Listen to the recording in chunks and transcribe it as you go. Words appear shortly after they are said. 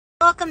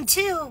welcome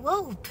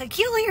to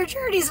Peculiar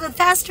Journeys with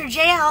Pastor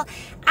Jael.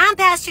 I'm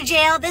Pastor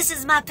Jael. This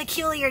is my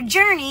peculiar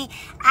journey.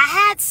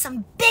 I had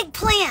some big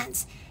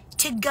plans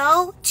to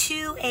go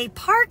to a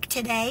park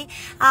today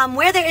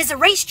where there is a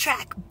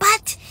racetrack,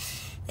 but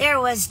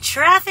there was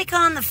traffic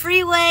on the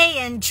freeway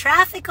and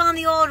traffic on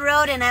the old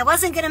road, and I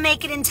wasn't going to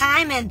make it in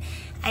time, and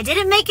I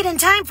didn't make it in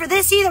time for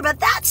this either,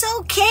 but that's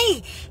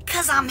okay,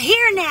 because I'm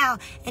here now.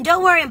 And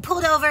don't worry, I'm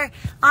pulled over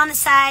on the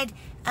side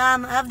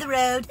of the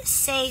road,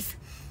 safe,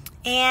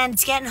 and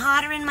it's getting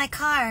hotter in my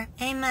car.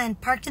 Amen.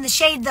 Parked in the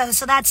shade, though,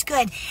 so that's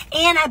good.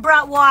 And I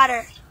brought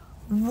water.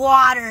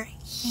 Water,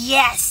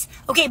 yes.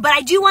 Okay, but I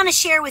do want to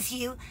share with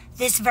you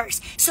this verse.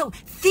 So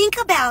think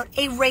about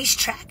a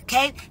racetrack,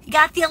 okay? You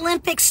got the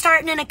Olympics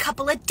starting in a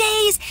couple of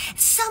days.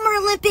 Summer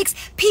Olympics,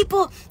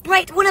 people,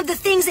 right, one of the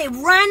things they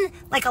run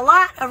like a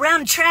lot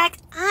around track.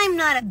 I'm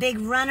not a big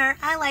runner.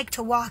 I like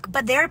to walk,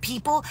 but there are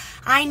people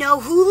I know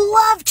who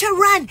love to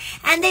run,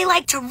 and they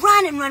like to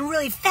run and run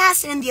really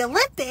fast. And in the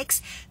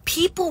Olympics,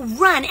 people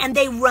run, and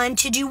they run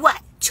to do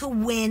what? To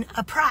win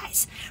a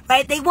prize,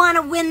 right? They want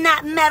to win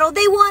that medal.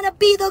 They want to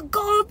be the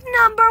gold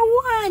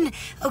 #1.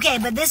 Okay,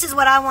 but this is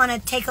what I want to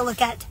take a look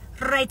at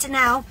right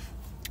now.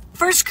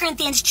 1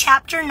 Corinthians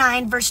chapter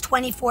 9, verse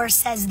 24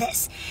 says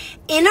this: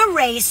 in a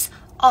race,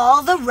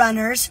 all the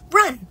runners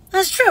run.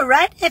 That's true,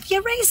 right? If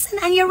you're racing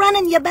and you're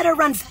running, you better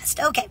run fast.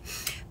 Okay,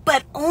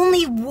 but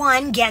only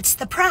one gets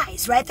the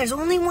prize, right? There's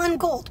only one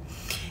gold.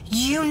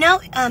 You know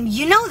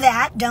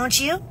that, don't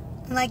you?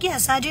 Like,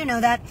 yes, I do know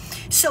that.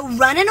 So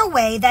run in a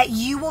way that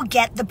you will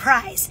get the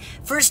prize.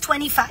 Verse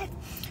 25,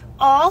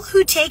 all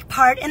who take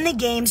part in the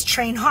games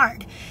train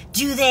hard.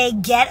 Do they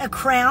get a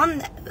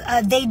crown?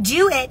 They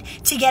do it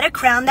to get a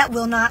crown that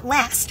will not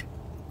last.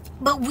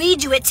 But we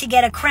do it to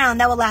get a crown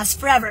that will last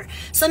forever.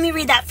 So let me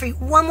read that for you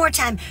one more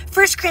time.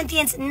 1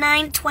 Corinthians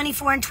 9,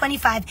 24 and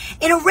 25.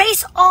 In a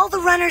race, all the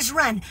runners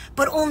run,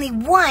 but only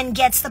one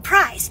gets the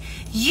prize.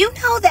 You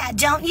know that,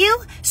 don't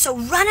you? So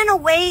run in a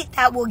way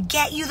that will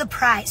get you the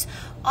prize.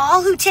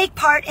 All who take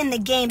part in the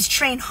games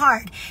train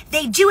hard.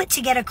 They do it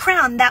to get a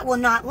crown that will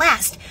not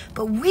last,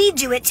 but we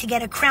do it to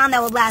get a crown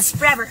that will last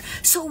forever.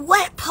 So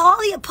what Paul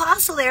the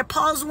apostle there,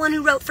 Paul's the one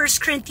who wrote 1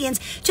 Corinthians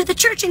to the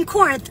church in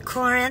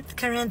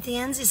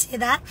Corinthians, you see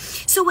that?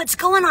 So what's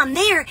going on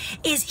there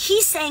is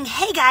he's saying,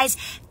 hey guys,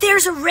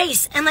 there's a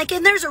race, and like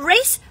if there's a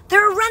race,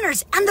 there are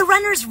runners, and the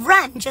runners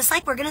run, just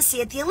like we're going to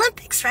see at the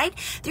Olympics, right?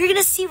 You're going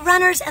to see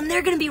runners, and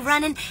they're going to be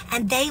running,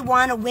 and they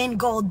want to win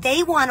gold.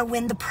 They want to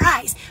win the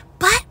prize.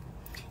 But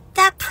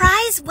that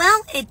prize,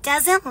 well, it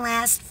doesn't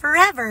last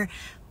forever.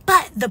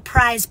 But the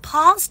prize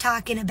Paul's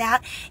talking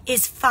about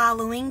is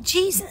following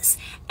Jesus.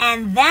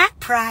 And that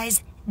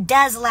prize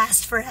does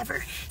last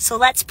forever. So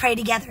let's pray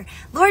together.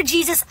 Lord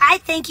Jesus, I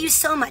thank you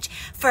so much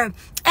for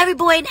every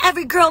boy and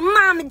every girl,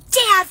 mom and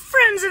dad,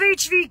 friends of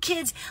HV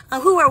kids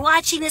who are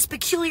watching this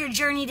peculiar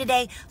journey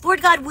today.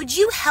 Lord God, would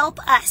you help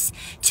us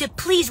to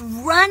please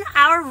run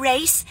our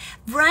race,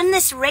 run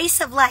this race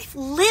of life,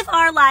 live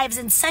our lives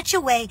in such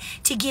a way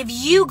to give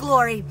you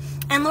glory.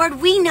 And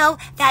Lord, we know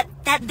that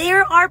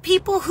there are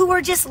people who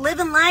are just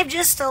living life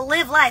just to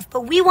live life,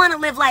 but we want to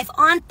live life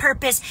on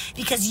purpose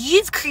because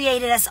you've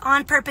created us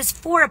on purpose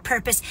for a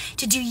purpose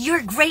to do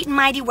your great and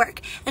mighty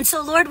work. And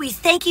so, Lord, we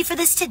thank you for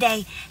this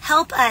today.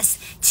 Help us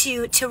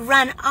to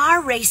run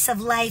our race of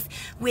life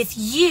with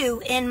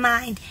you in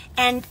mind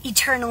and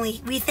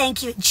eternally. We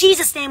thank you. In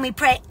Jesus' name we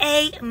pray.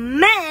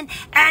 Amen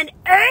and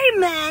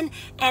amen.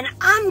 And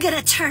I'm going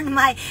to turn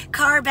my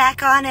car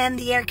back on and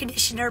the air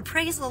conditioner.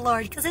 Praise the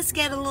Lord, because it's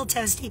getting a little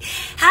toasty.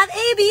 Have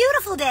a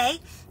beautiful day.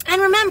 And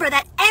remember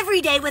that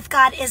every day with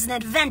God is an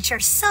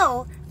adventure.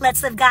 So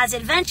let's live God's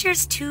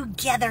adventures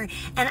together.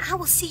 And I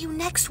will see you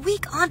next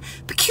week on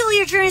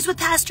Peculiar Journeys with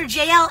Pastor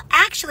Jael.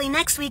 Actually,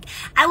 next week,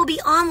 I will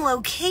be on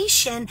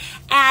location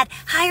at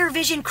Higher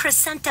Vision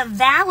Crescenta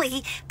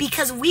Valley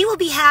because we will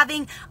be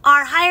having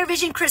our Higher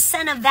Vision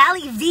Crescenta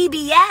Valley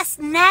VBS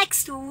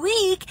next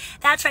week.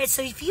 That's right.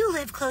 So if you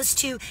live close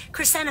to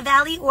Crescenta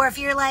Valley, or if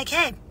you're like,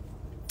 hey,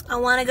 I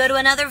want to go to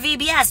another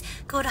VBS,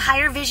 go to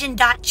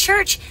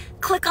highervision.church,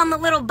 click on the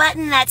little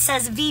button that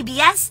says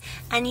VBS,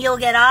 and you'll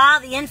get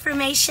all the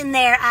information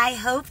there. I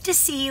hope to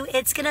see you.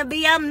 It's going to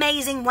be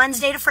amazing,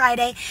 Wednesday to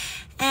Friday.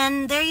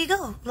 And there you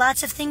go.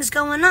 Lots of things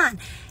going on.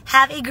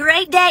 Have a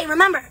great day.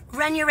 Remember,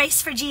 run your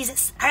race for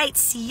Jesus. All right,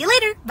 see you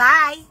later.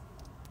 Bye.